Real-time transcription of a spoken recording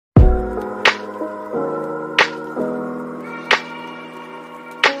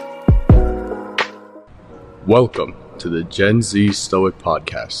Welcome to the Gen Z Stoic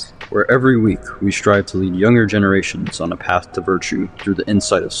Podcast, where every week we strive to lead younger generations on a path to virtue through the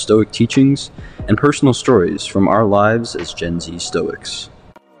insight of Stoic teachings and personal stories from our lives as Gen Z Stoics.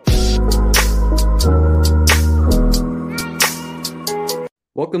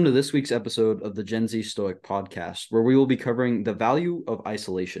 Welcome to this week's episode of the Gen Z Stoic Podcast, where we will be covering the value of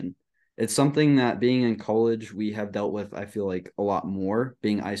isolation. It's something that being in college, we have dealt with, I feel like, a lot more,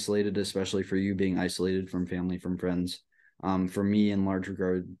 being isolated, especially for you, being isolated from family, from friends. For me, in large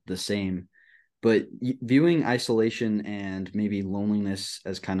regard, the same. But viewing isolation and maybe loneliness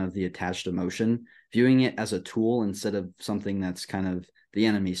as kind of the attached emotion, viewing it as a tool instead of something that's kind of the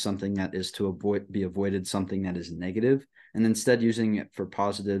enemy, something that is to be avoided, something that is negative, and instead using it for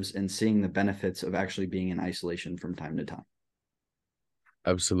positives and seeing the benefits of actually being in isolation from time to time.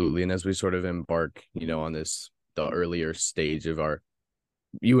 Absolutely. And as we sort of embark, on the earlier stage of our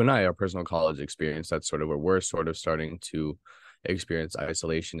personal college experience, that's sort of where we're sort of starting to experience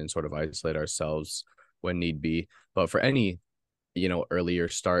isolation and sort of isolate ourselves when need be. But for any, earlier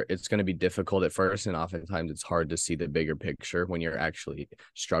start, it's going to be difficult at first. And oftentimes it's hard to see the bigger picture when you're actually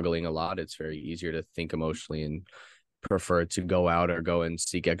struggling a lot. It's very easier to think emotionally and prefer to go out or go and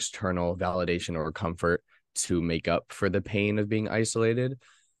seek external validation or comfort to make up for the pain of being isolated.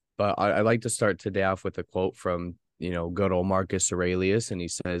 But I like to start today off with a quote from, good old Marcus Aurelius. And he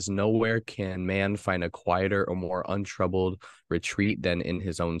says, "Nowhere can man find a quieter or more untroubled retreat than in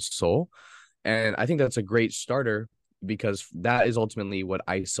his own soul." And I think that's a great starter because that is ultimately what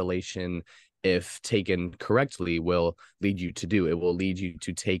isolation, if taken correctly, will lead you to do. It will lead you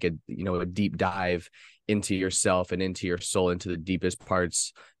to take a deep dive into yourself and into your soul, into the deepest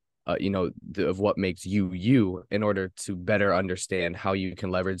parts of what makes you in order to better understand how you can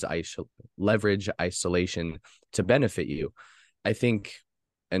leverage isolation to benefit you. I think,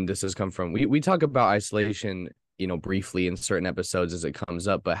 and this has come from, we talk about isolation, briefly in certain episodes as it comes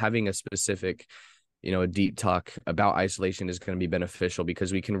up, but having a specific, a deep talk about isolation is going to be beneficial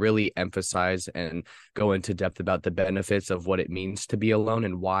because we can really emphasize and go into depth about the benefits of what it means to be alone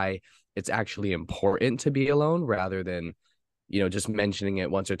and why it's actually important to be alone rather than just mentioning it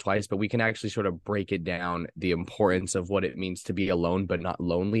once or twice, but we can actually sort of break it down, the importance of what it means to be alone, but not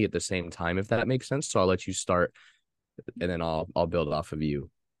lonely at the same time, if that makes sense. So I'll let you start and then I'll build off of you.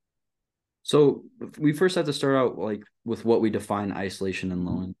 So we first have to start out with what we define isolation and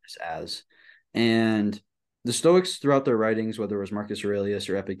loneliness as. And the Stoics throughout their writings, whether it was Marcus Aurelius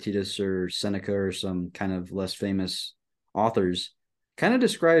or Epictetus or Seneca or some kind of less famous authors, kind of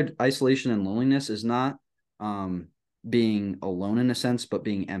described isolation and loneliness as not being alone in a sense, but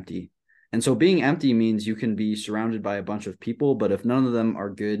being empty. And so being empty means you can be surrounded by a bunch of people, but if none of them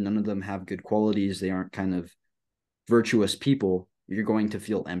are good, none of them have good qualities, they aren't kind of virtuous people, you're going to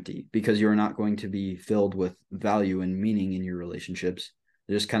feel empty because you're not going to be filled with value and meaning in your relationships.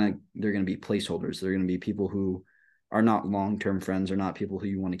 They're going to be placeholders. They're going to be people who are not long-term friends or not people who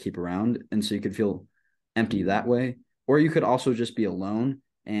you want to keep around. And so you could feel empty that way. Or you could also just be alone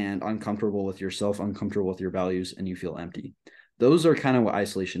and uncomfortable with yourself, uncomfortable with your values, and you feel empty. Those are kind of what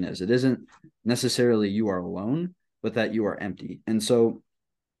isolation is. It isn't necessarily you are alone, but that you are empty. And so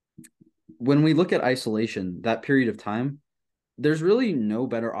when we look at isolation, that period of time, there's really no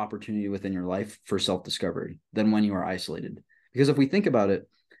better opportunity within your life for self-discovery than when you are isolated. Because if we think about it,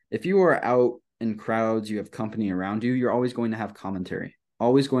 if you are out in crowds, you have company around you, you're always going to have commentary.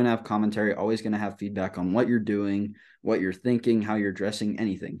 Always going to have commentary, always going to have feedback on what you're doing, what you're thinking, how you're dressing,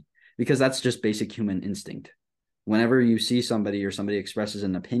 anything, because that's just basic human instinct. Whenever you see somebody or somebody expresses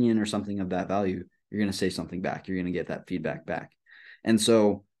an opinion or something of that value, you're going to say something back. You're going to get that feedback back. And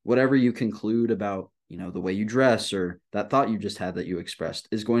so whatever you conclude about, the way you dress or that thought you just had that you expressed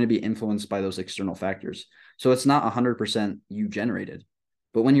is going to be influenced by those external factors. So it's not 100% you generated,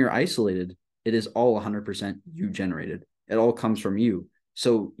 but when you're isolated, it is all 100% you generated. It all comes from you.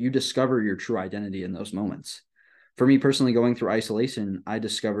 So you discover your true identity in those moments. For me personally, going through isolation, I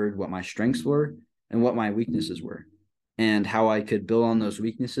discovered what my strengths were and what my weaknesses were and how I could build on those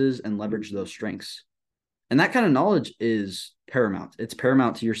weaknesses and leverage those strengths. And that kind of knowledge is paramount. It's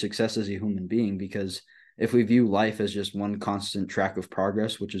paramount to your success as a human being, because if we view life as just one constant track of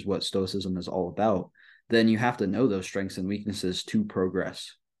progress, which is what Stoicism is all about, then you have to know those strengths and weaknesses to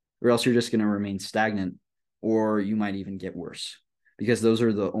progress, or else you're just going to remain stagnant, or you might even get worse, because those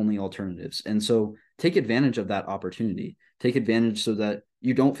are the only alternatives. And so take advantage of that opportunity. Take advantage so that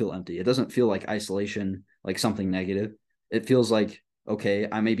you don't feel empty. It doesn't feel like isolation, like something negative. It feels like, okay,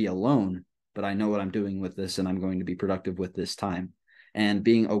 I may be alone, but I know what I'm doing with this and I'm going to be productive with this time. and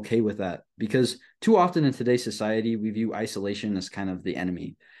being okay with that. Because too often in today's society, we view isolation as kind of the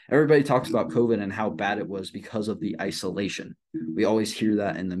enemy. Everybody talks about COVID and how bad it was because of the isolation. We always hear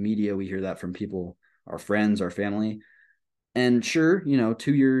that in the media. We hear that from people, our friends, our family. And sure,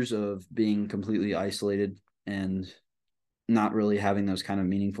 2 years of being completely isolated and not really having those kind of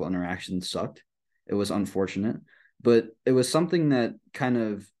meaningful interactions sucked. It was unfortunate, but it was something that kind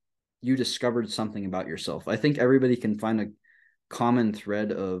of you discovered something about yourself. I think everybody can find a common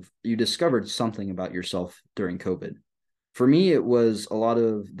thread of you discovered something about yourself during COVID. For me, it was a lot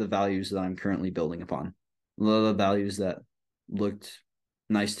of the values that I'm currently building upon, a lot of the values that looked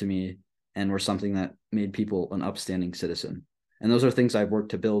nice to me and were something that made people an upstanding citizen. And those are things I've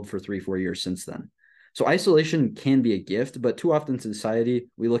worked to build for 3-4 years since then. So isolation can be a gift, but too often in society,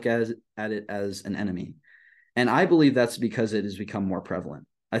 we look at it as an enemy. And I believe that's because it has become more prevalent.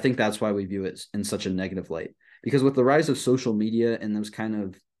 I think that's why we view it in such a negative light. Because with the rise of social media and those kind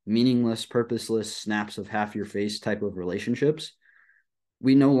of meaningless, purposeless snaps of half your face type of relationships,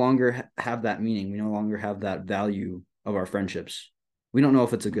 we no longer have that meaning. We no longer have that value of our friendships. We don't know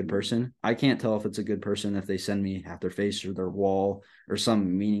if it's a good person. I can't tell if it's a good person if they send me half their face or their wall or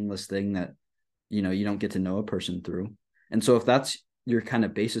some meaningless thing that you don't get to know a person through. And so if that's your kind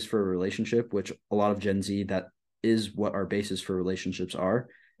of basis for a relationship, which a lot of Gen Z, that is what our basis for relationships are,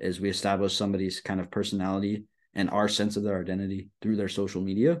 is we establish somebody's kind of personality and our sense of their identity through their social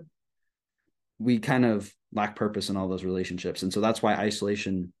media. We kind of lack purpose in all those relationships. And so that's why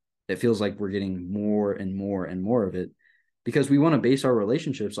isolation, it feels like we're getting more and more and more of it, because we want to base our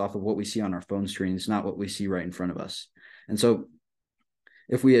relationships off of what we see on our phone screens, not what we see right in front of us. And so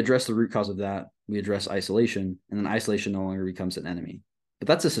if we address the root cause of that, we address isolation, and then isolation no longer becomes an enemy. But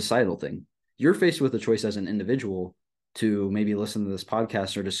that's a societal thing. You're faced with a choice as an individual to maybe listen to this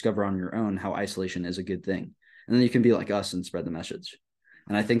podcast or discover on your own how isolation is a good thing. And then you can be like us and spread the message.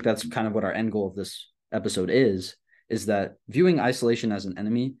 And I think that's kind of what our end goal of this episode is that viewing isolation as an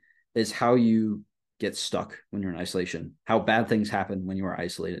enemy is how you get stuck when you're in isolation, how bad things happen when you are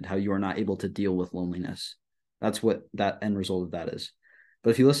isolated, how you are not able to deal with loneliness. That's what that end result of that is. But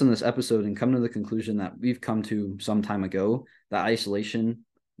if you listen to this episode and come to the conclusion that we've come to some time ago, that isolation,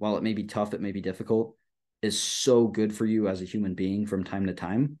 while it may be tough, it may be difficult, is so good for you as a human being from time to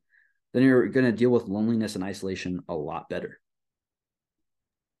time, then you're going to deal with loneliness and isolation a lot better.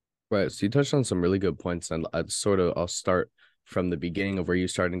 Right. So you touched on some really good points, and I'll start from the beginning of where you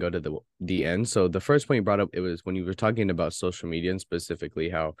started and go to the end. So the first point you brought up, it was when you were talking about social media and specifically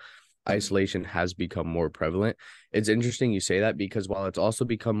how isolation has become more prevalent. It's interesting you say that, because while it's also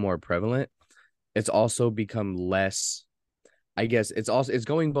become more prevalent, it's also become less, I guess it's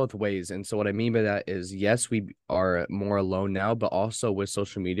going both ways. And so what I mean by that is, yes, we are more alone now, but also with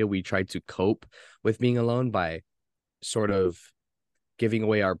social media, we try to cope with being alone by sort of giving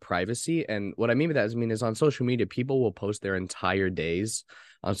away our privacy. And what I mean by that is on social media, people will post their entire days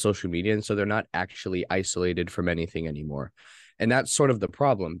on social media. And so they're not actually isolated from anything anymore. And that's sort of the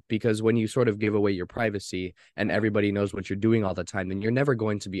problem, because when you sort of give away your privacy and everybody knows what you're doing all the time, then you're never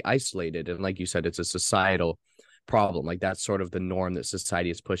going to be isolated. And like you said, it's a societal problem. Like that's sort of the norm that society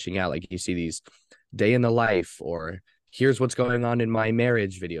is pushing out. Like you see these day in the life, or here's what's going on in my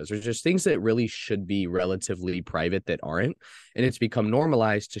marriage videos. There's just things that really should be relatively private that aren't. And it's become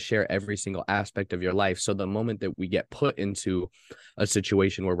normalized to share every single aspect of your life. So the moment that we get put into a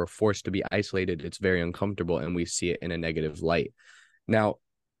situation where we're forced to be isolated, it's very uncomfortable and we see it in a negative light. Now,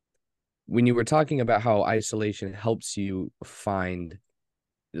 when you were talking about how isolation helps you find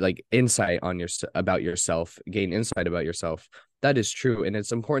like insight on about yourself, gain insight about yourself, that is true. And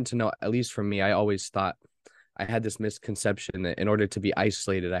it's important to know, at least for me, I always thought I had this misconception that in order to be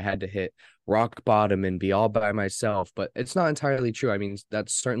isolated, I had to hit rock bottom and be all by myself. But it's not entirely true. I mean,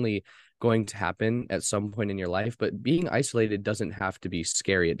 that's certainly going to happen at some point in your life, but being isolated doesn't have to be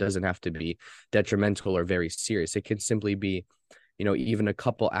scary. It doesn't have to be detrimental or very serious. It can simply be, even a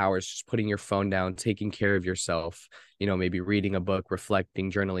couple hours, just putting your phone down, taking care of yourself, maybe reading a book,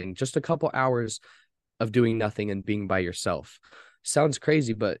 reflecting, journaling, just a couple hours of doing nothing and being by yourself. Sounds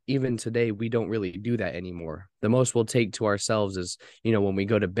crazy, but even today, we don't really do that anymore. The most we'll take to ourselves is, when we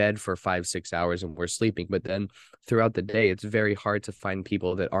go to bed for 5-6 hours and we're sleeping. But then throughout the day, it's very hard to find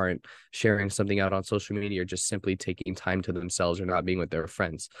people that aren't sharing something out on social media or just simply taking time to themselves or not being with their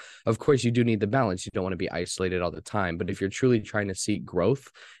friends. Of course, you do need the balance. You don't want to be isolated all the time. But if you're truly trying to seek growth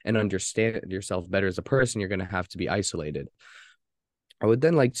and understand yourself better as a person, you're going to have to be isolated. I would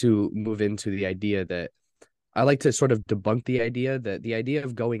then like to move into the idea that I like to sort of debunk the idea that the idea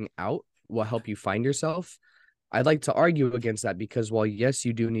of going out will help you find yourself. I'd like to argue against that, because while yes,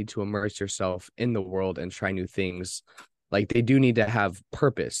 you do need to immerse yourself in the world and try new things, Like they do need to have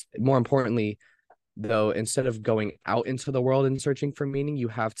purpose. More importantly, though, instead of going out into the world and searching for meaning, you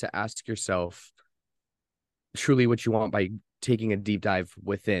have to ask yourself truly what you want by taking a deep dive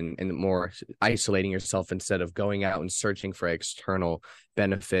within and more isolating yourself instead of going out and searching for external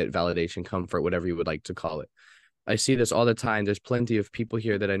benefit, validation, comfort, whatever you would like to call it. I see this all the time. There's plenty of people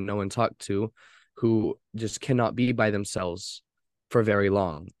here that I know and talk to who just cannot be by themselves for very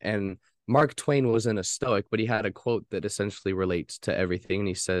long. And Mark Twain wasn't a stoic, but he had a quote that essentially relates to everything. And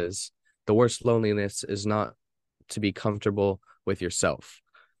he says, the worst loneliness is not to be comfortable with yourself.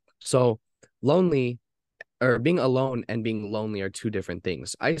 So lonely or being alone and being lonely are two different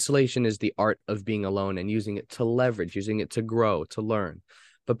things. Isolation is the art of being alone and using it to leverage, using it to grow, to learn.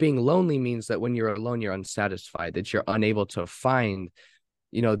 But being lonely means that when you're alone, you're unsatisfied, that you're unable to find,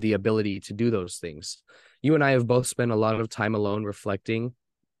 the ability to do those things. You and I have both spent a lot of time alone reflecting,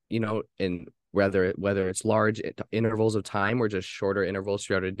 in whether it's large intervals of time or just shorter intervals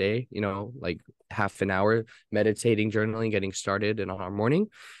throughout a day, like half an hour meditating, journaling, getting started in our morning.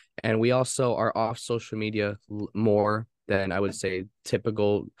 And we also are off social media more than I would say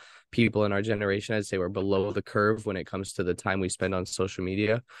typical people in our generation. I'd say we're below the curve when it comes to the time we spend on social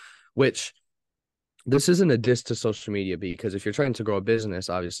media, which this isn't a diss to social media, because if you're trying to grow a business,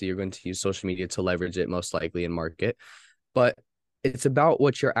 obviously you're going to use social media to leverage it most likely and market. But it's about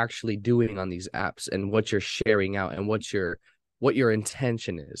what you're actually doing on these apps and what you're sharing out and what your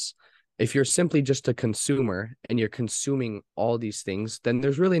intention is. If you're simply just a consumer and you're consuming all these things, then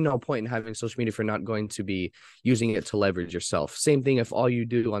there's really no point in having social media if you're not going to be using it to leverage yourself. Same thing if all you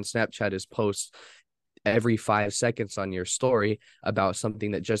do on Snapchat is post every 5 seconds on your story about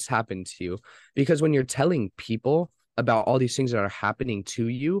something that just happened to you. Because when you're telling people about all these things that are happening to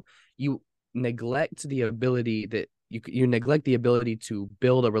you, you neglect the ability that you neglect the ability to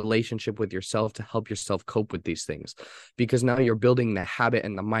build a relationship with yourself to help yourself cope with these things, because now you're building the habit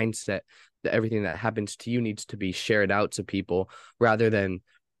and the mindset that everything that happens to you needs to be shared out to people, rather than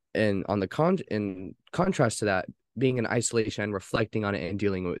in contrast to that, being in isolation and reflecting on it and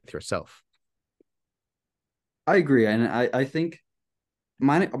dealing with yourself. I agree. And I think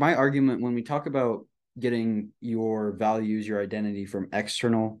my argument when we talk about getting your values, your identity from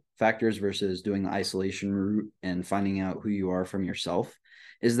external factors versus doing the isolation route and finding out who you are from yourself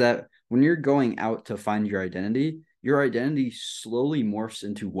is that when you're going out to find your identity slowly morphs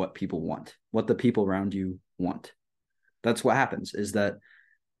into what people want, what the people around you want. That's what happens, is that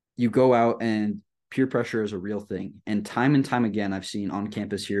you go out and peer pressure is a real thing. And time again, I've seen on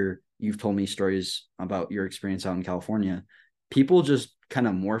campus here, you've told me stories about your experience out in California. People just kind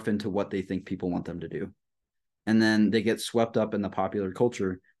of morph into what they think people want them to do. And then they get swept up in the popular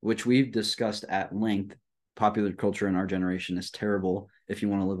culture, which we've discussed at length. Popular culture in our generation is terrible if you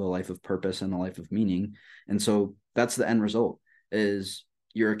want to live a life of purpose and a life of meaning. And so that's the end result, is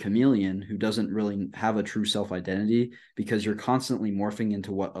you're a chameleon who doesn't really have a true self-identity because you're constantly morphing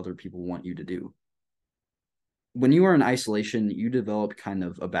into what other people want you to do. When you are in isolation, you develop kind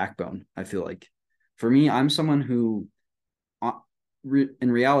of a backbone, I feel like. For me, I'm someone who,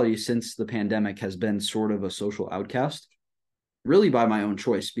 in reality, since the pandemic, has been sort of a social outcast, really by my own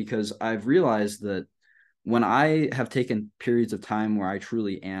choice, because I've realized that when I have taken periods of time where I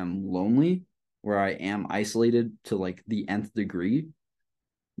truly am lonely, where I am isolated to like the nth degree,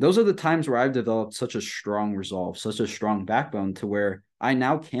 those are the times where I've developed such a strong resolve, such a strong backbone to where I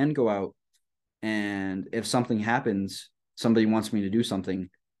now can go out, and if something happens, somebody wants me to do something,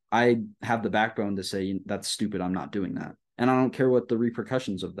 I have the backbone to say, that's stupid, I'm not doing that. And I don't care what the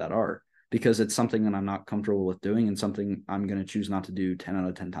repercussions of that are, because it's something that I'm not comfortable with doing and something I'm going to choose not to do 10 out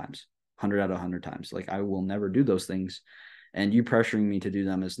of 10 times, 100 out of 100 times. Like, I will never do those things. And you pressuring me to do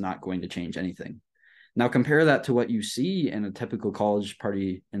them is not going to change anything. Now, compare that to what you see in a typical college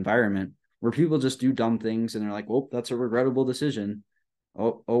party environment where people just do dumb things and they're like, well, that's a regrettable decision.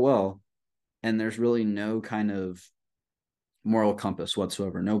 Oh well. And there's really no kind of moral compass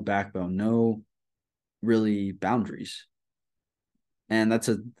whatsoever, no backbone, no really boundaries. And that's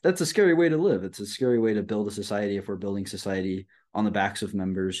a scary way to live. It's a scary way to build a society if we're building society on the backs of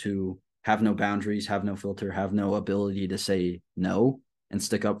members who have no boundaries, have no filter, have no ability to say no and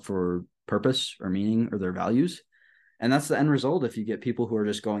stick up for purpose or meaning or their values. And that's the end result if you get people who are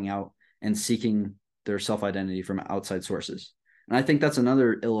just going out and seeking their self-identity from outside sources. And I think that's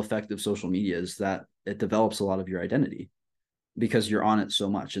another ill effect of social media, is that it develops a lot of your identity because you're on it so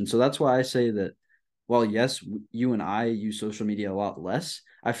much. And so that's why I say that while yes, you and I use social media a lot less,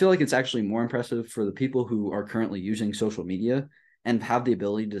 I feel like it's actually more impressive for the people who are currently using social media and have the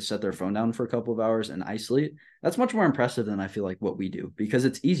ability to set their phone down for a couple of hours and isolate. That's much more impressive than I feel like what we do, because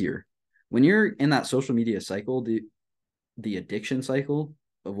it's easier. When you're in that social media cycle, the addiction cycle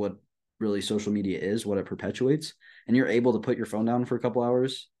of what really social media is, what it perpetuates, and you're able to put your phone down for a couple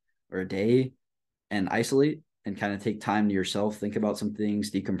hours or a day and isolate and kind of take time to yourself, think about some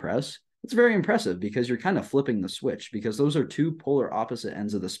things, decompress, it's very impressive because you're kind of flipping the switch, because those are two polar opposite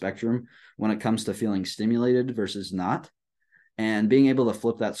ends of the spectrum when it comes to feeling stimulated versus not. And being able to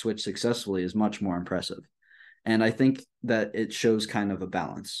flip that switch successfully is much more impressive. And I think that it shows kind of a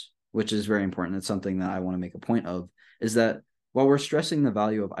balance, which is very important. It's something that I want to make a point of, is that while we're stressing the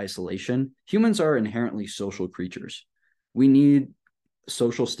value of isolation, humans are inherently social creatures. We need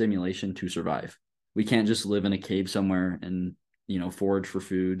social stimulation to survive. We can't just live in a cave somewhere and, forage for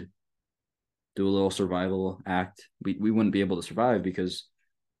food, do a little survival act. We wouldn't be able to survive because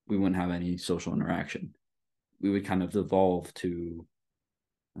we wouldn't have any social interaction. We would kind of devolve to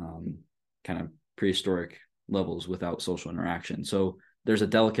kind of prehistoric levels without social interaction. So there's a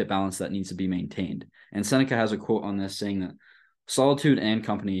delicate balance that needs to be maintained. And Seneca has a quote on this saying that solitude and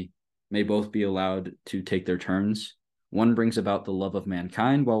company may both be allowed to take their turns. One brings about the love of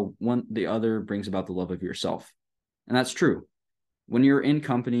mankind, while the other brings about the love of yourself. And that's true. When you're in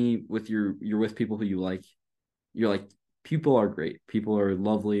company with you're with people who you like, you're like, people are great. People are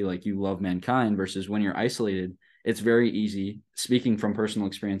lovely. Like, you love mankind. Versus when you're isolated, it's very easy. Speaking from personal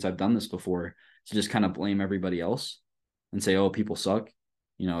experience, I've done this before, to just kind of blame everybody else and say, oh, people suck.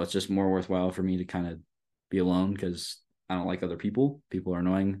 It's just more worthwhile for me to kind of be alone because I don't like other people. People are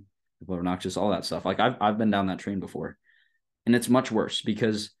annoying. People are obnoxious, all that stuff. Like, I've been down that train before. And it's much worse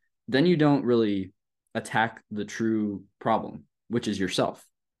because then you don't really attack the true problem, which is yourself.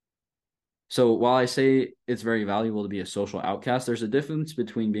 So while I say it's very valuable to be a social outcast, there's a difference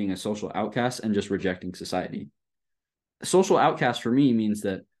between being a social outcast and just rejecting society. A social outcast for me means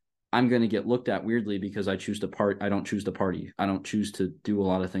that I'm going to get looked at weirdly because I don't choose to party. I don't choose to do a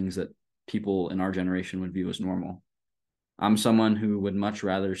lot of things that people in our generation would view as normal. I'm someone who would much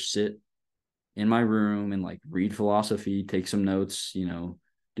rather sit in my room and like read philosophy, take some notes,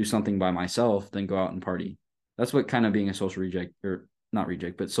 do something by myself than go out and party. That's what kind of being a social reject, or not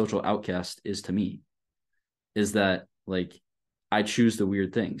reject, but social outcast is to me, is that like I choose the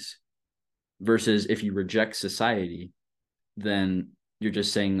weird things. Versus if you reject society, then you're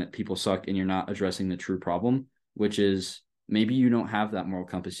just saying that people suck and you're not addressing the true problem, which is maybe you don't have that moral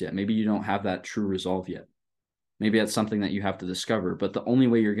compass yet. Maybe you don't have that true resolve yet. Maybe that's something that you have to discover, but the only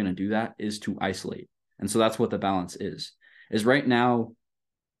way you're going to do that is to isolate. And so that's what the balance is right now.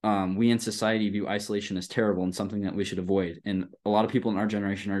 We in society view isolation as terrible and something that we should avoid. And a lot of people in our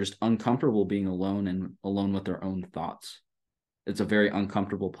generation are just uncomfortable being alone and alone with their own thoughts. It's a very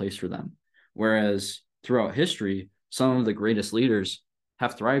uncomfortable place for them. Whereas throughout history, some of the greatest leaders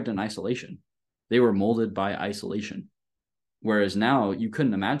have thrived in isolation. They were molded by isolation. Whereas now you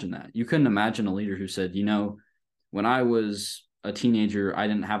couldn't imagine that. You couldn't imagine a leader who said, when I was a teenager, I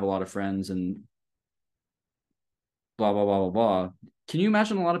didn't have a lot of friends and blah, blah, blah, blah, blah. Can you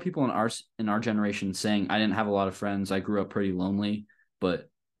imagine a lot of people in our generation saying, I didn't have a lot of friends. I grew up pretty lonely, but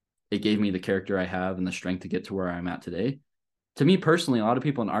it gave me the character I have and the strength to get to where I'm at today? To me personally, a lot of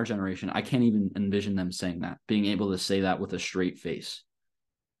people in our generation, I can't even envision them saying that, being able to say that with a straight face.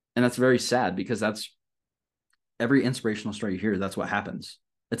 And that's very sad because that's every inspirational story you hear. That's what happens.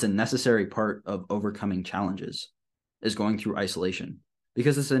 It's a necessary part of overcoming challenges, is going through isolation,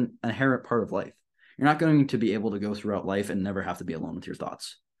 because it's an inherent part of life. You're not going to be able to go throughout life and never have to be alone with your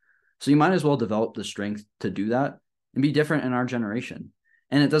thoughts. So you might as well develop the strength to do that and be different in our generation.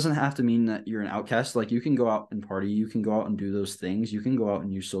 And it doesn't have to mean that you're an outcast. Like, you can go out and party, you can go out and do those things, you can go out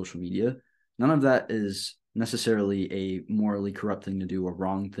and use social media. None of that is necessarily a morally corrupt thing to do, a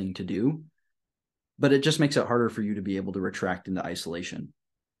wrong thing to do. But it just makes it harder for you to be able to retract into isolation.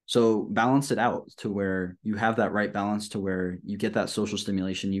 So balance it out to where you have that right balance, to where you get that social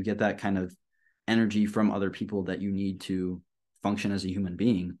stimulation, you get that kind of energy from other people that you need to function as a human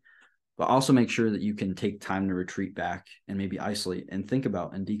being, but also make sure that you can take time to retreat back and maybe isolate and think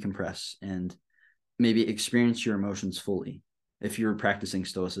about and decompress and maybe experience your emotions fully. If you're practicing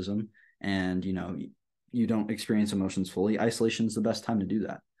stoicism and you don't experience emotions fully, isolation is the best time to do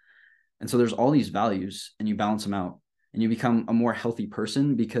that. And so there's all these values, and you balance them out and you become a more healthy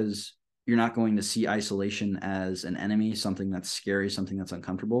person, because you're not going to see isolation as an enemy, something that's scary, something that's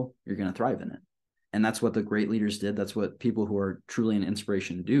uncomfortable. You're going to thrive in it. And that's what the great leaders did. That's what people who are truly an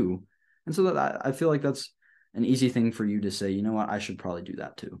inspiration do. And so that I feel like that's an easy thing for you to say, you know what, I should probably do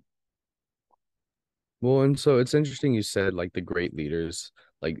that too. Well, and so it's interesting you said like the great leaders,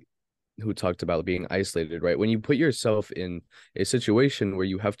 like who talked about being isolated, right? When you put yourself in a situation where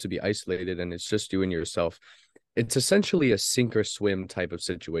you have to be isolated and it's just you and yourself, it's essentially a sink or swim type of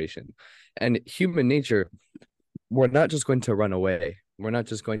situation. And human nature we're not just going to run away. We're not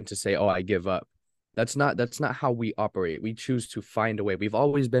just going to say, "Oh, I give up." That's not how we operate. We choose to find a way. We've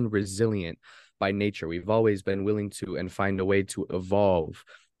always been resilient by nature. We've always been willing to and find a way to evolve,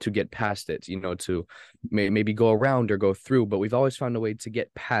 to get past it, to maybe go around or go through, but we've always found a way to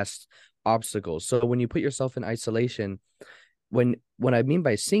get past obstacles. So when you put yourself in isolation, when I mean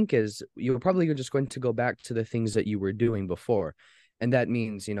by sink is you're probably just going to go back to the things that you were doing before. And that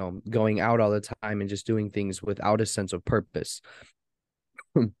means, going out all the time and just doing things without a sense of purpose.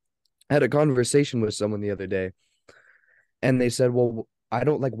 I had a conversation with someone the other day, and they said, "Well, I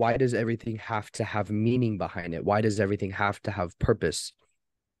don't like, why does everything have to have meaning behind it? Why does everything have to have purpose?"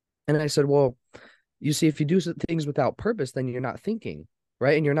 And I said, "Well, you see, if you do things without purpose, then you're not thinking,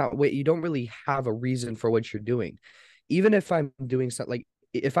 right? And you don't really have a reason for what you're doing. Even if I'm doing something, like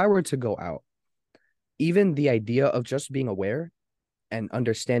if I were to go out, even the idea of just being aware and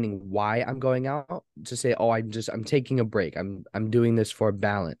understanding why I'm going out, to say, oh, I'm taking a break. I'm doing this for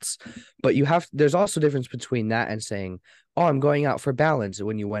balance. But there's also a difference between that and saying, oh, I'm going out for balance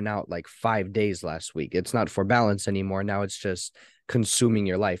when you went out like 5 days last week. It's not for balance anymore. Now it's just consuming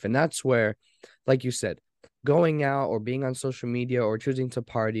your life. And that's where, like you said, going out or being on social media or choosing to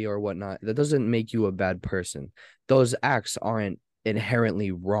party or whatnot, that doesn't make you a bad person. Those acts aren't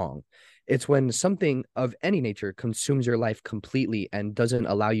inherently wrong. It's when something of any nature consumes your life completely and doesn't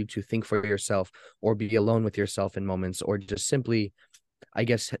allow you to think for yourself or be alone with yourself in moments, or just simply, I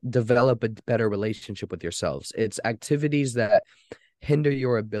guess, develop a better relationship with yourselves. It's activities that hinder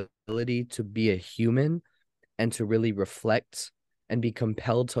your ability to be a human and to really reflect and be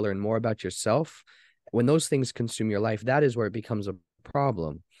compelled to learn more about yourself. When those things consume your life, that is where it becomes a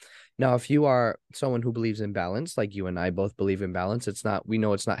problem. Now, if you are someone who believes in balance, like you and I both believe in balance, we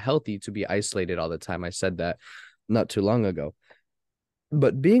know it's not healthy to be isolated all the time. I said that not too long ago.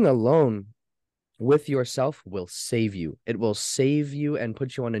 But being alone with yourself will save you. It will save you and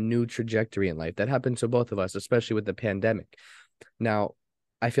put you on a new trajectory in life. That happened to both of us, especially with the pandemic. Now,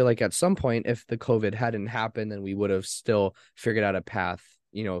 I feel like at some point, if the COVID hadn't happened, then we would have still figured out a path,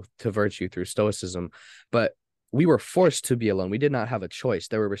 to virtue through stoicism. But we were forced to be alone. We did not have a choice.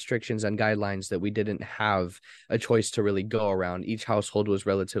 There were restrictions and guidelines that we didn't have a choice to really go around. Each household was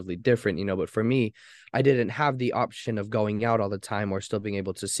relatively different, but for me, I didn't have the option of going out all the time or still being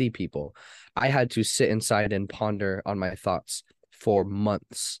able to see people. I had to sit inside and ponder on my thoughts for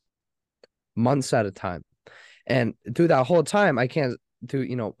months at a time. And through that whole time, I can't,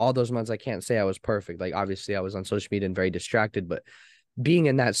 through, all those months, I can't say I was perfect. Like, obviously, I was on social media and very distracted, but being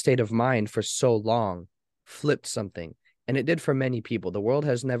in that state of mind for so long flipped something. And it did for many people. The world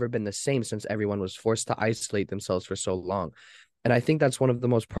has never been the same since everyone was forced to isolate themselves for so long. And I think that's one of the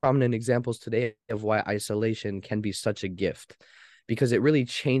most prominent examples today of why isolation can be such a gift, because it really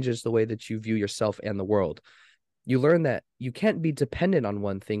changes the way that you view yourself and the world. You learn that you can't be dependent on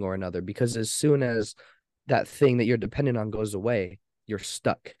one thing or another, because as soon as that thing that you're dependent on goes away, you're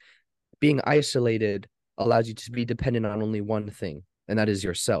stuck. Being isolated allows you to be dependent on only one thing, and that is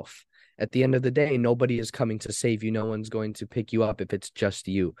yourself. At the end of the day, nobody is coming to save you. No one's going to pick you up if it's just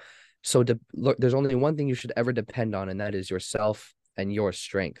you. So look, there's only one thing you should ever depend on, and that is yourself and your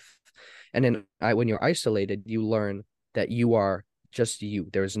strength. And then when you're isolated, you learn that you are just you.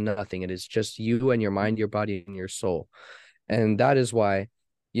 There's nothing. It is just you and your mind, your body, and your soul. And that is why,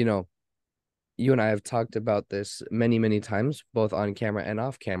 you know, you and I have talked about this many, many times, both on camera and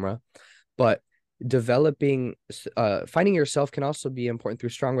off camera, but finding yourself can also be important through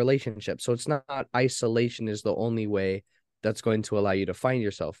strong relationships. So it's not isolation is the only way that's going to allow you to find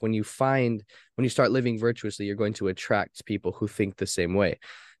yourself. When you start living virtuously, you're going to attract people who think the same way.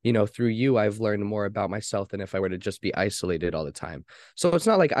 Through you, I've learned more about myself than if I were to just be isolated all the time. So it's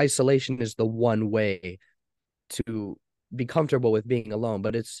not like isolation is the one way to be comfortable with being alone,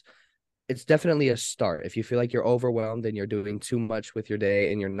 but it's definitely a start. If you feel like you're overwhelmed and you're doing too much with your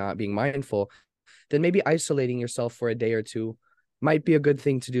day and you're not being mindful, then maybe isolating yourself for a day or two might be a good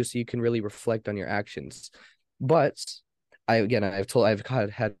thing to do, so you can really reflect on your actions. But I've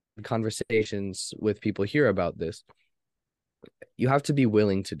had conversations with people here about this. You have to be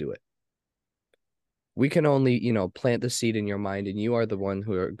willing to do it. We can only, plant the seed in your mind, and you are the one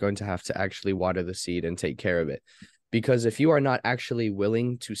who are going to have to actually water the seed and take care of it. Because if you are not actually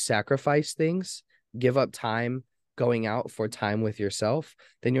willing to sacrifice things, give up time going out for time with yourself,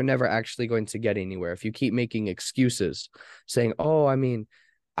 then you're never actually going to get anywhere. If you keep making excuses saying, oh, I mean,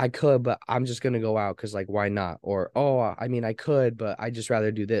 I could, but I'm just going to go out because, like, why not? Or, oh, I mean, I could, but I just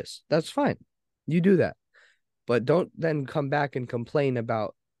rather do this. That's fine. You do that. But don't then come back and complain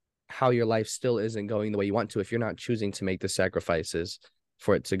about how your life still isn't going the way you want to if you're not choosing to make the sacrifices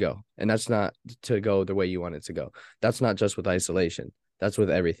for it to go. And that's not to go the way you want it to go. That's not just with isolation. That's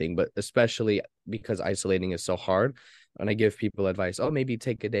with everything, but especially because isolating is so hard. When I give people advice, oh, maybe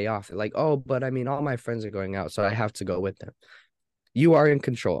take a day off. They're like, oh, but I mean, all my friends are going out, so I have to go with them. You are in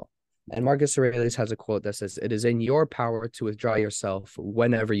control. And Marcus Aurelius has a quote that says, it is in your power to withdraw yourself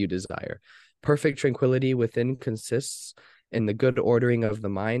whenever you desire. Perfect tranquility within consists in the good ordering of the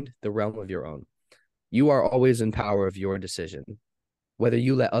mind, the realm of your own. You are always in power of your decision. Whether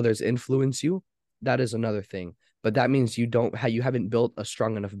you let others influence you, that is another thing. But that means you haven't built a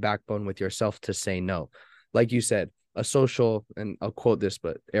strong enough backbone with yourself to say no. Like you said, a social, and I'll quote this,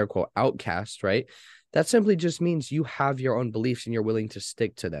 but air quote, outcast, right? That simply just means you have your own beliefs and you're willing to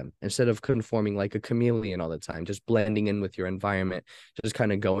stick to them instead of conforming like a chameleon all the time, just blending in with your environment, just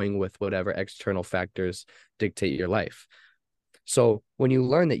kind of going with whatever external factors dictate your life. So when you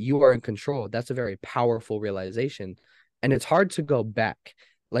learn that you are in control, that's a very powerful realization. And it's hard to go back.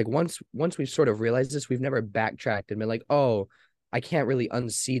 Like once we've sort of realized this, we've never backtracked and been like, oh, I can't really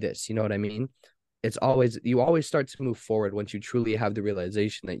unsee this. You know what I mean? You always start to move forward once you truly have the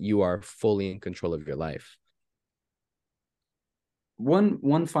realization that you are fully in control of your life.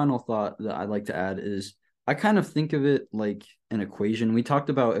 One final thought that I'd like to add is I kind of think of it like an equation. We talked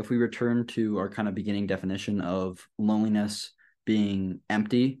about, if we return to our kind of beginning definition of loneliness being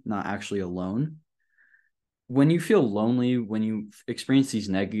empty, not actually alone. When you feel lonely, when you experience these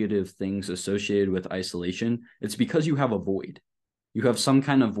negative things associated with isolation, it's because you have a void. You have some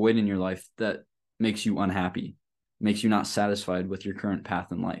kind of void in your life that makes you unhappy, makes you not satisfied with your current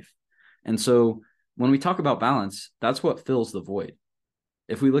path in life. And so when we talk about balance, that's what fills the void.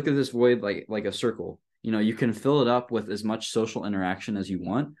 If we look at this void like a circle, you can fill it up with as much social interaction as you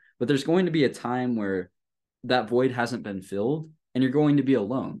want, but there's going to be a time where that void hasn't been filled and you're going to be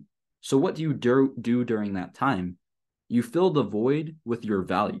alone. So what do you do during that time? You fill the void with your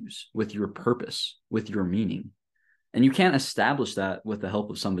values, with your purpose, with your meaning. And you can't establish that with the help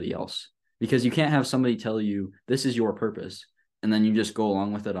of somebody else, because you can't have somebody tell you this is your purpose and then you just go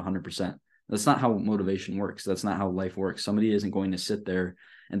along with it 100%. That's not how motivation works. That's not how life works. Somebody isn't going to sit there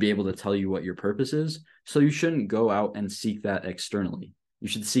and be able to tell you what your purpose is. So you shouldn't go out and seek that externally. You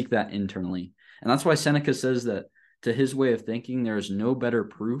should seek that internally. And that's why Seneca says that, to his way of thinking, there is no better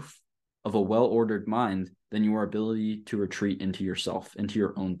proof of a well-ordered mind than your ability to retreat into yourself, into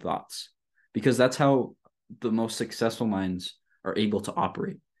your own thoughts. Because that's how the most successful minds are able to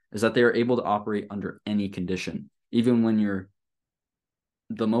operate, is that they are able to operate under any condition. Even when you're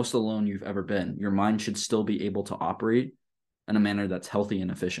the most alone you've ever been, your mind should still be able to operate in a manner that's healthy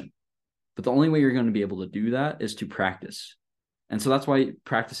and efficient. But the only way you're going to be able to do that is to practice. And so that's why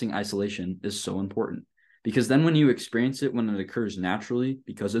practicing isolation is so important. Because then when you experience it, when it occurs naturally,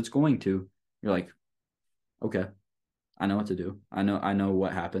 because it's going to, you're like, okay, I know what to do. I know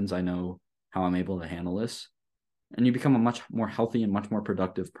what happens. I know how I'm able to handle this. And you become a much more healthy and much more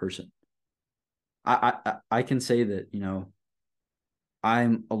productive person. I can say that,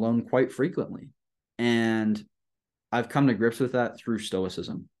 I'm alone quite frequently. And I've come to grips with that through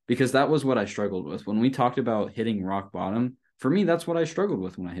Stoicism, because that was what I struggled with. When we talked about hitting rock bottom, for me, that's what I struggled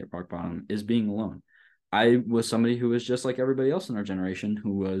with when I hit rock bottom, is being alone. I was somebody who was just like everybody else in our generation,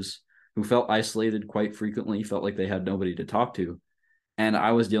 who felt isolated quite frequently, felt like they had nobody to talk to. And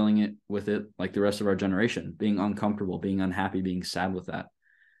I was dealing with it like the rest of our generation, being uncomfortable, being unhappy, being sad with that.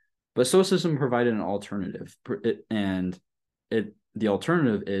 But Stoicism provided an alternative. The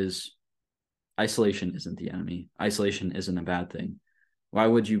alternative is isolation isn't the enemy. Isolation isn't a bad thing. Why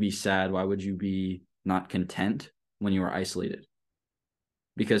would you be sad? Why would you be not content when you are isolated?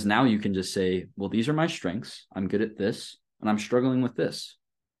 Because now you can just say, well, these are my strengths. I'm good at this, and I'm struggling with this.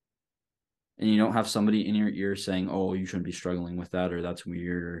 And you don't have somebody in your ear saying, oh, you shouldn't be struggling with that, or that's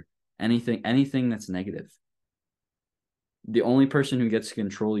weird, or anything that's negative. The only person who gets to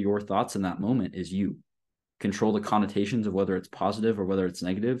control your thoughts in that moment is you. Control the connotations of whether it's positive or whether it's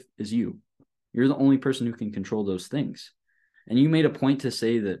negative is you. You're the only person who can control those things. And you made a point to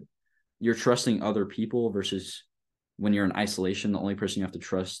say that you're trusting other people versus when you're in isolation, the only person you have to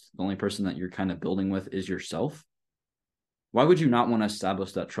trust, the only person that you're kind of building with is yourself. Why would you not want to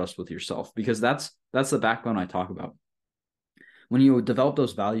establish that trust with yourself? Because that's the backbone I talk about. When you develop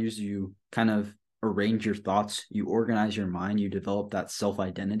those values, you kind of arrange your thoughts, you organize your mind, you develop that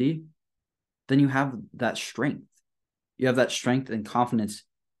self-identity, then you have that strength. You have that strength and confidence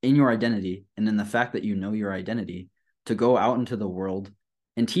in your identity and in the fact that you know your identity to go out into the world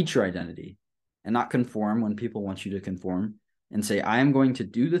and teach your identity and not conform when people want you to conform, and say, I am going to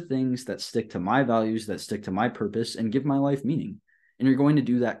do the things that stick to my values, that stick to my purpose, and give my life meaning. And you're going to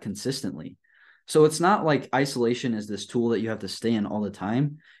do that consistently. So it's not like isolation is this tool that you have to stay in all the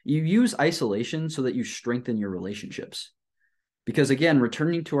time. You use isolation so that you strengthen your relationships. Because again,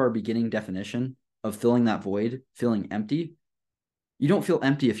 returning to our beginning definition of filling that void, feeling empty, you don't feel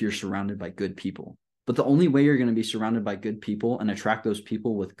empty if you're surrounded by good people. But the only way you're going to be surrounded by good people and attract those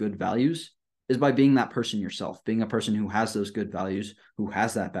people with good values is by being that person yourself, being a person who has those good values, who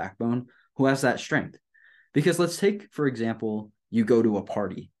has that backbone, who has that strength. Because let's take, for example, you go to a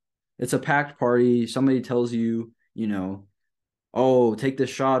party. It's a packed party. Somebody tells you, oh, take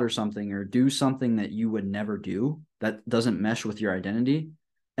this shot or something, or do something that you would never do that doesn't mesh with your identity.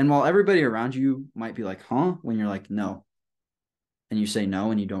 And while everybody around you might be like, huh, when you're like, no, and you say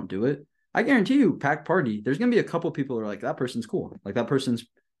no and you don't do it, I guarantee you, packed party, there's going to be a couple people who are like, that person's cool. Like that person's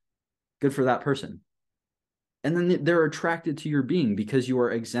good for that person. And then they're attracted to your being because you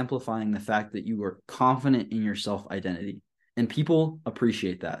are exemplifying the fact that you are confident in your self identity. And people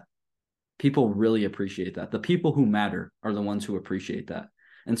appreciate that. People really appreciate that. The people who matter are the ones who appreciate that.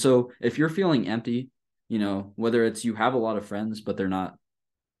 And so if you're feeling empty, whether it's you have a lot of friends, but they're not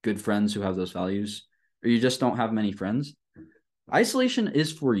good friends who have those values, or you just don't have many friends, isolation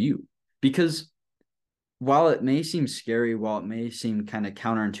is for you. Because while it may seem scary, while it may seem kind of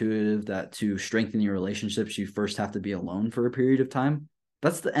counterintuitive that to strengthen your relationships, you first have to be alone for a period of time,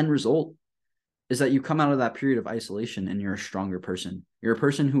 that's the end result, is that you come out of that period of isolation and you're a stronger person. You're a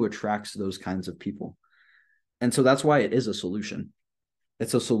person who attracts those kinds of people. And so that's why it is a solution.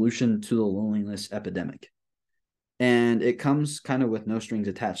 It's a solution to the loneliness epidemic. And it comes kind of with no strings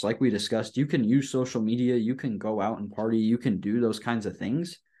attached. Like we discussed, you can use social media, you can go out and party, you can do those kinds of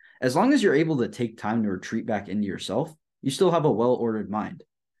things. As long as you're able to take time to retreat back into yourself, you still have a well-ordered mind.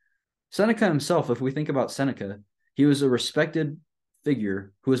 Seneca himself, if we think about Seneca, he was a respected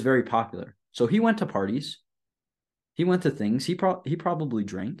figure who was very popular. So he went to parties, he went to things, he probably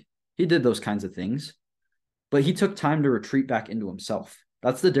drank, he did those kinds of things, but he took time to retreat back into himself.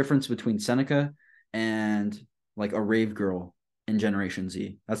 That's the difference between Seneca and like a rave girl in Generation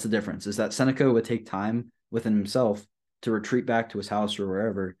Z. That's the difference, is that Seneca would take time within himself to retreat back to his house or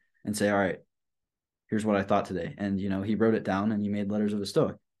wherever and say, all right, here's what I thought today. And, he wrote it down and he made letters of a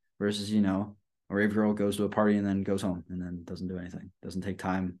Stoic versus, a rave girl goes to a party and then goes home and then doesn't do anything, doesn't take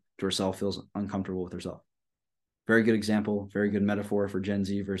time to herself, feels uncomfortable with herself. Very good example, very good metaphor for Gen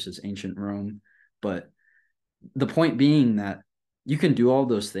Z versus ancient Rome. But the point being that you can do all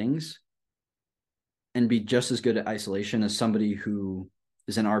those things and be just as good at isolation as somebody who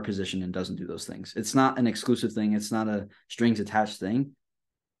is in our position and doesn't do those things. It's not an exclusive thing. It's not a strings attached thing.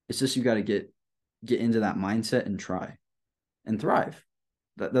 It's just you got to get into that mindset and try and thrive.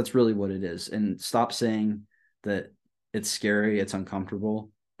 That's really what it is. And stop saying that it's scary, it's uncomfortable,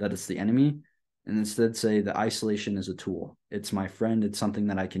 that it's the enemy, and instead say that isolation is a tool. It's my friend. It's something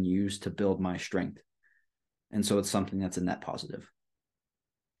that I can use to build my strength. And so it's something that's a net positive.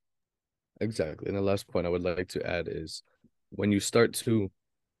 Exactly. And the last point I would like to add is when you start to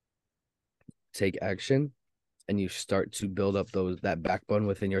take action and you start to build up that backbone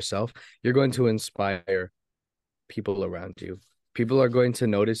within yourself, you're going to inspire people around you. People are going to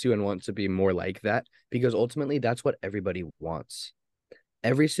notice you and want to be more like that, because ultimately that's what everybody wants.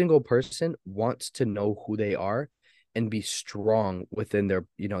 Every single person wants to know who they are and be strong within their,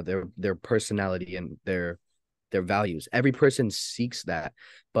 their personality and their values. Every person seeks that,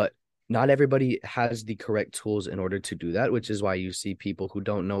 but not everybody has the correct tools in order to do that, which is why you see people who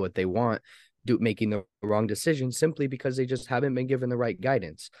don't know what they want making the wrong decision simply because they just haven't been given the right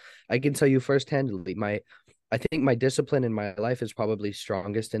guidance. I can tell you first-handedly, I think my discipline in my life is probably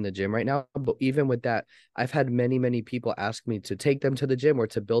strongest in the gym right now. But even with that, I've had many, many people ask me to take them to the gym or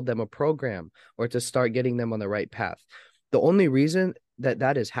to build them a program or to start getting them on the right path. The only reason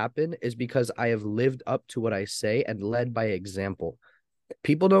that has happened is because I have lived up to what I say and led by example.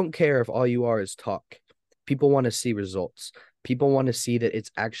 People don't care if all you are is talk. People want to see results. People want to see that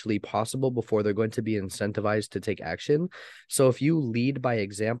it's actually possible before they're going to be incentivized to take action. So if you lead by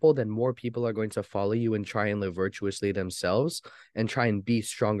example, then more people are going to follow you and try and live virtuously themselves and try and be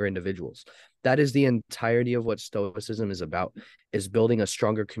stronger individuals. That is the entirety of what Stoicism is about, is building a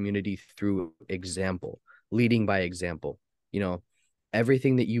stronger community through example, leading by example.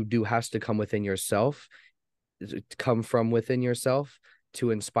 Everything that you do has to come within yourself, come from within yourself to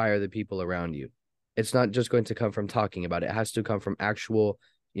inspire the people around you. It's not just going to come from talking about it. It has to come from actual,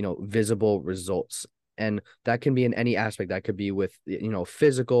 visible results. And that can be in any aspect. That could be with,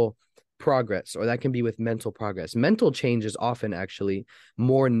 physical progress, or that can be with mental progress. Mental change is often actually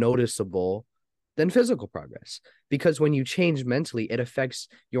more noticeable than physical progress, because when you change mentally, it affects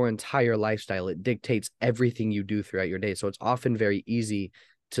your entire lifestyle. It dictates everything you do throughout your day. So it's often very easy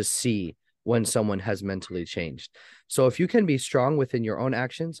to see when someone has mentally changed. So if you can be strong within your own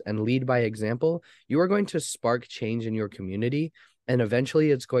actions and lead by example, you are going to spark change in your community. And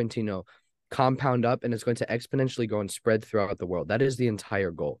eventually it's going to, compound up, and it's going to exponentially go and spread throughout the world. That is the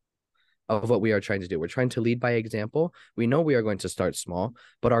entire goal of what we are trying to do. We're trying to lead by example. We know we are going to start small,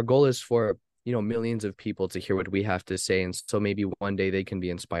 but our goal is for, millions of people to hear what we have to say. And so maybe one day they can be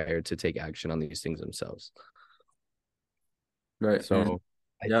inspired to take action on these things themselves. Right. And So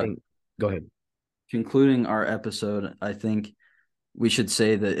I yeah, think, go ahead. concluding our episode, I think we should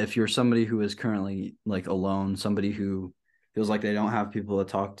say that if you're somebody who is currently like alone, somebody who feels like they don't have people to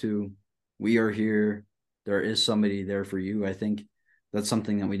talk to, we are here. There is somebody there for you. I think that's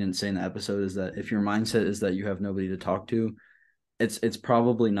something that we didn't say in the episode, is that if your mindset is that you have nobody to talk to, it's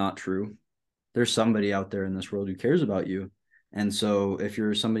probably not true. There's somebody out there in this world who cares about you. And so if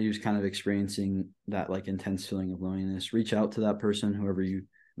you're somebody who's kind of experiencing that like intense feeling of loneliness, reach out to that person, whoever you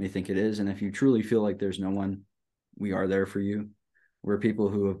may think it is. And if you truly feel like there's no one, we are there for you. We're people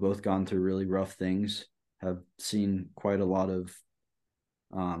who have both gone through really rough things, have seen quite a lot of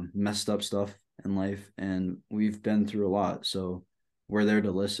messed up stuff in life, and we've been through a lot. So we're there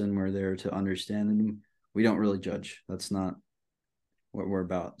to listen, we're there to understand, and we don't really judge. That's not what we're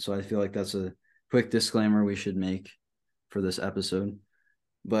about. So I feel like that's a quick disclaimer we should make for this episode.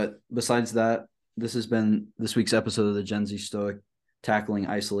 But besides that, this has been this week's episode of the Gen Z Stoic, tackling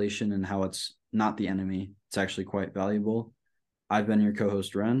isolation and how it's not the enemy. It's actually quite valuable. I've been your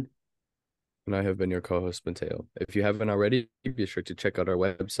co-host, Ren. And I have been your co-host, Mateo. If you haven't already, be sure to check out our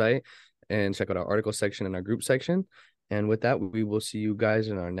website and check out our article section and our group section. And with that, we will see you guys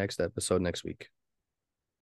in our next episode next week.